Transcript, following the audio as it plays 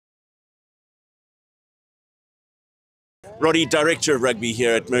Roddy, Director of Rugby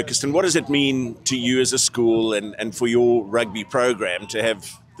here at Merchiston, what does it mean to you as a school and for your rugby program to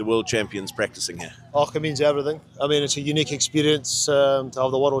have the world champions practicing here? Oh, it means everything. I mean, it's a unique experience to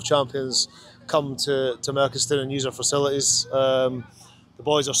have the world champions come to Merchiston and use our facilities. The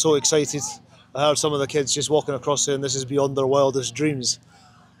boys are so excited. I heard some of the kids just walking across saying this is beyond their wildest dreams.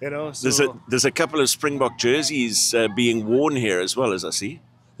 You know, so There's a couple of Springbok jerseys being worn here as well, as I see.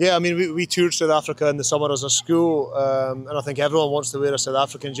 yeah, I mean, we toured South Africa in the summer as a school, and I think everyone wants to wear a South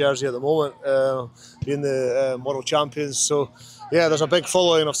African jersey at the moment, being the world champions. So, yeah, there's a big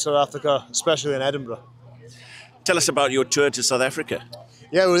following of South Africa, especially in Edinburgh. Tell us about your tour to South Africa.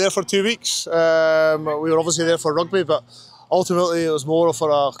 Yeah, we were there for 2 weeks. We were obviously there for rugby, but ultimately it was more for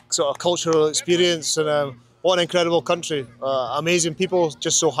a sort of cultural experience. And what an incredible country, amazing people,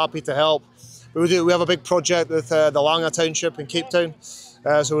 just so happy to help. We have a big project with the Langa Township in Cape Town.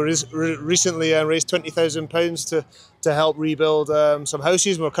 So we recently raised £20,000 to help rebuild some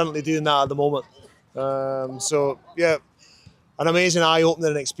houses. We're currently doing that at the moment. So yeah, an amazing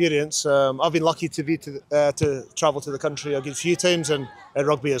eye-opening experience. I've been lucky to travel to the country a good few times, and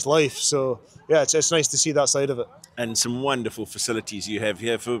rugby is life. So yeah, it's nice to see that side of it. And some wonderful facilities you have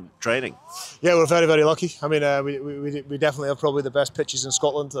here for training. Yeah, we're very, very lucky. I mean, we definitely have probably the best pitches in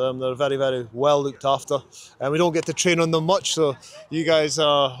Scotland. They're very, very well looked after. And we don't get to train on them much, so you guys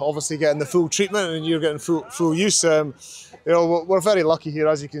are obviously getting the full treatment and you're getting full use. You know, we're very lucky here.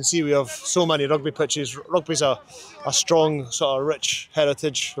 As you can see, we have so many rugby pitches. Rugby's a strong, sort of rich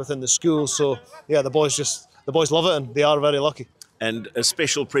heritage within the school. So yeah, the boys love it, and they are very lucky. And a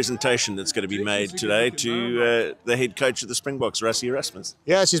special presentation that's going to be made today to the head coach of the Springboks, Rassie Erasmus.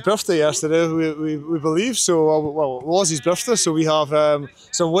 Yeah, it's his birthday yesterday, we believe. So, well, it was his birthday, so we have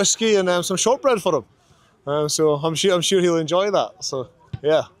some whiskey and some shortbread for him. So I'm sure he'll enjoy that. So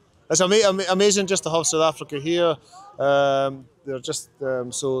yeah, it's amazing just to have South Africa here. They're just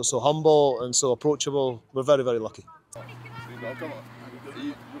so humble and so approachable. We're very, very lucky. What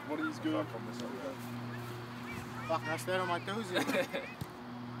are you doing? Fuck, I stayed on my toes.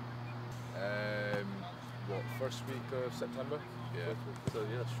 What, first week of September? Yeah. So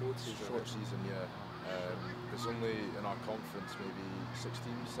yeah, short season, yeah. There's only in our conference maybe 6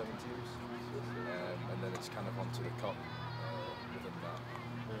 teams, 7 teams, and then it's kind of onto the cup within that.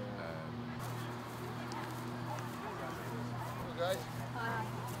 Hello guys.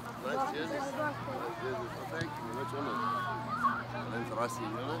 Nice jerseys. Thank you. Which one? My name's Rassie, you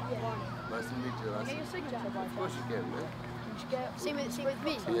know? Nice to meet you, Rassie. Of course you can, man. Same with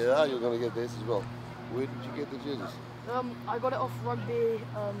me? Yeah, you're going to get this as well. Where did you get the jerseys? I got it off Rugby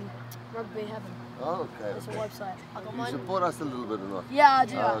Heaven. Oh, okay. It's a website. I got mine. You support us a little bit or not? Yeah, I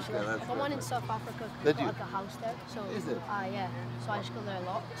do Oh, actually. okay, I got one in South Africa. Did Got you? like a house there. So, Is it? yeah. So I just go there a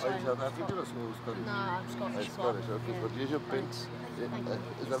lot. So Are you South African or Scottish? Nah, I'm Scottish. Scottish, okay. But here's your prints. Thank you.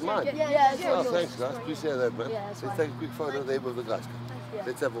 Is that mine? Yeah, it's Oh, yours. thanks, guys. Appreciate that, man. Yeah, that's Let's fine. take a quick photo there with the guys. Yeah.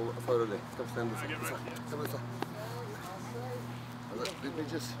 Let's have a photo there. Come stand this way. Come this way. Let me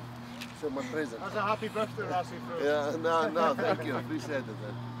just show my present. That's a happy birthday, Rassie. Yeah, no, thank you. Appreciate it,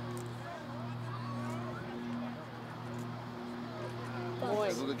 man.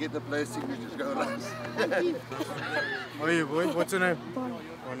 We'll get the place signatures going around. How are you, boy? What's your name?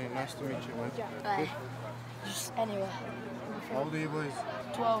 Bonnie. Nice to meet you, man. Anyway. How old are you, boys?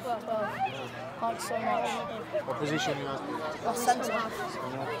 12. Thanks so much. What position you are? A centre.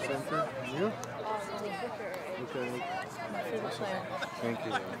 Center. You? Okay. My favourite player. Thank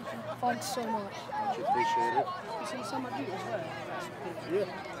you. Thanks so much. Much appreciated. You see some of you as well? Yeah.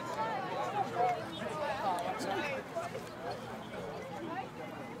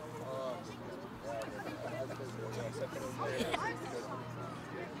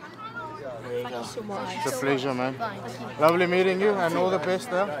 Thank you so much. It's a pleasure, man. Thank you. Lovely meeting you, and all the best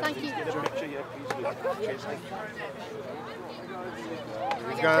there. Thank you.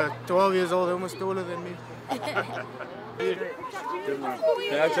 He's got 12 years old, almost taller than me. Can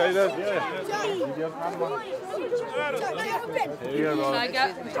I try that? Yeah. Here you go.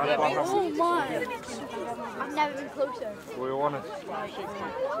 Oh my! I've never been closer. What do you want it?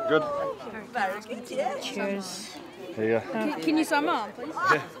 Good. Cheers. Here. Can you sum up, please?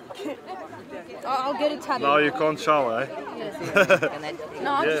 Yeah. I'll get it tattooed. No, you can't shower, eh?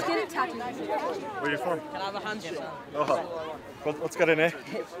 No, I'll just get it tattooed. Where are you from? Can I have a handshake? Oh, what's got in there?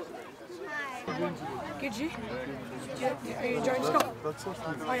 Good, you? Are you enjoying Scotland? That's so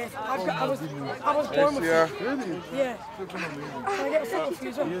sweet. Oh yeah, I was born with Yeah. you. Really? Yeah. Can I get a photo for you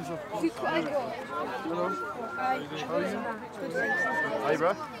as well? Yes, of course. Hello. Hey,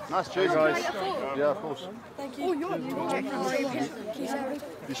 bro. Nice Hey, jersey. guys. Yeah, of course. Thank you. Oh, you're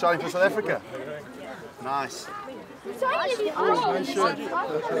You showing for South Africa? Nice. Nice shirt.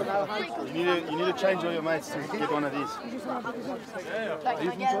 You need to change all your mates to get one of these. Are you from France?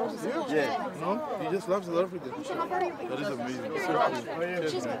 Yeah. No? He just loves South Africa. That is amazing. So cool.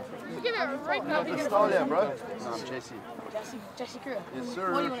 Australia, bro. No, I'm Jesse. Jesse Crew. Yes,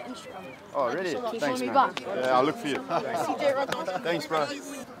 sir. What do you want on Instagram? Oh, really? Keep Thanks, following me man. back. Yeah, I'll look for you. CJ Rugby. Thanks, bro. Thank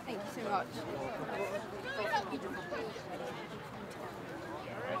you so much.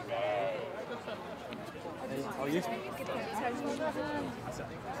 How are you? Thank you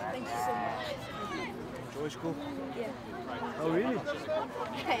so much. Enjoy school? Yeah. Oh, really?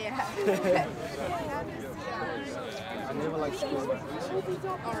 Yeah. I never liked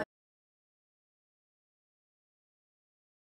school.